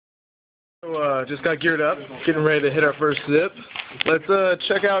So, just got geared up, getting ready to hit our first zip. Let's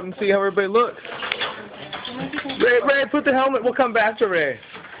check out and see how everybody looks. Ray, put the helmet. We'll come back to Ray.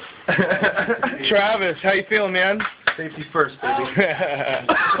 Travis, how you feeling, man? Safety first, baby.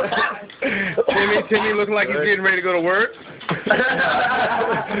 Timmy looking like he's getting ready to go to work. Diego,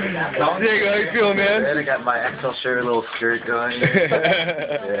 how you feeling, man? I got my XL shirt, little skirt going.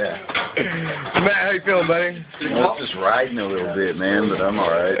 Yeah. Matt, how you feeling, buddy? Well, just riding a little bit, man, but I'm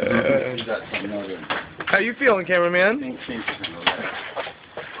alright. How you feeling, cameraman?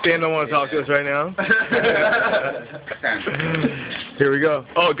 Dan don't want to talk to us right now. Here we go.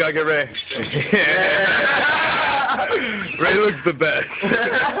 Oh, gotta get Ray. Ray looks the best.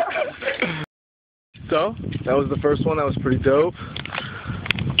 So, that was the first one. That was pretty dope.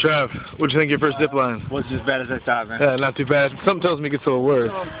 Trev, what'd you think of your first zip line? Wasn't as bad as I thought, man. Yeah, not too bad. Something tells me it gets a little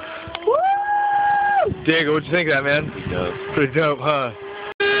worse. Woo! Diego, what'd you think of that, man? Pretty dope. Pretty dope, huh?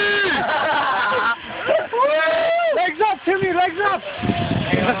 Legs up, Timmy, legs up!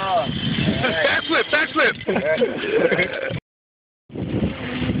 Backflip, backflip!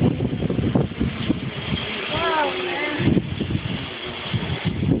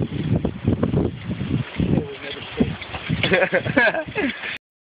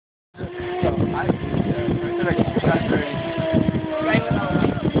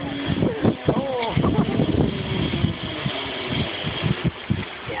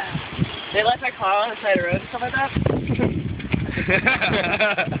 They left my car on the side of the road and stuff like that?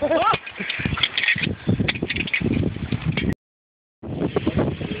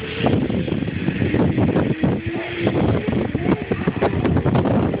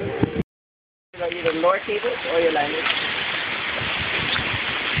 Either lower cables or your landing.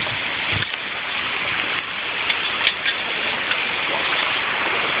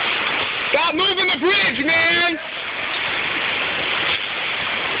 Stop moving the bridge, man!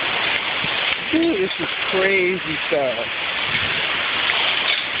 Dude, this is crazy stuff.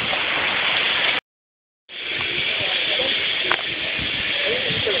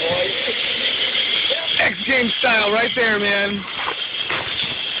 X Games style right there, man.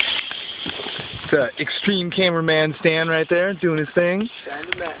 It's extreme cameraman Stan right there, doing his thing. Stand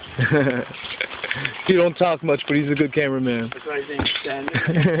the man. He don't talk much, but he's a good cameraman. That's what I think, stand.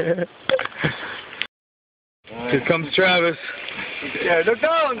 Here comes Travis. Yeah, look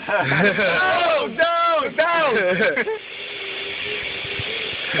down! down!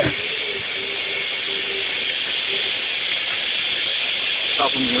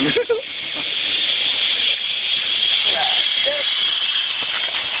 Stop him,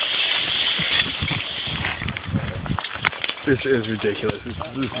 This is ridiculous. This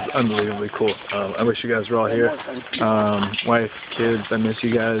is unbelievably cool. I wish you guys were all here. Wife, kids, I miss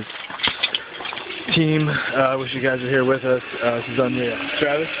you guys. Team, I wish you guys were here with us. This is unreal.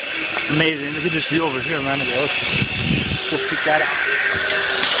 Travis? Amazing. Look at this view over here, man. Go pick that out.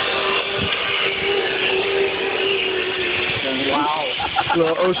 Wow. A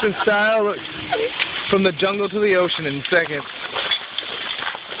little ocean style. Look, from the jungle to the ocean in seconds.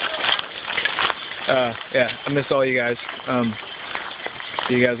 Yeah, I miss all you guys.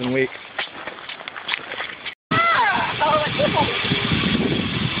 See you guys in a week.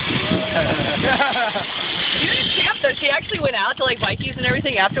 You didn't camp though. She actually went out to like Vikings and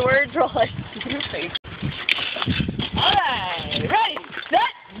everything afterwards. We're all like, alright, ready,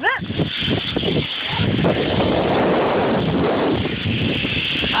 set, zip.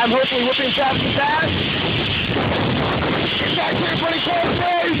 I'm hopefully whooping fast and fast. It's actually pretty close,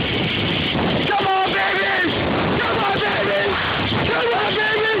 babe. Come on, baby! Come on, baby! Come on,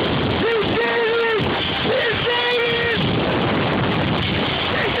 baby! He's dating! He's dating!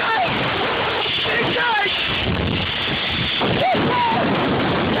 Big time! Big time! Come on!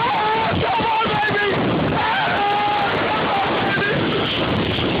 Come on, baby! Come on, baby!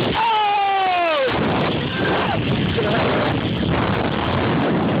 Oh!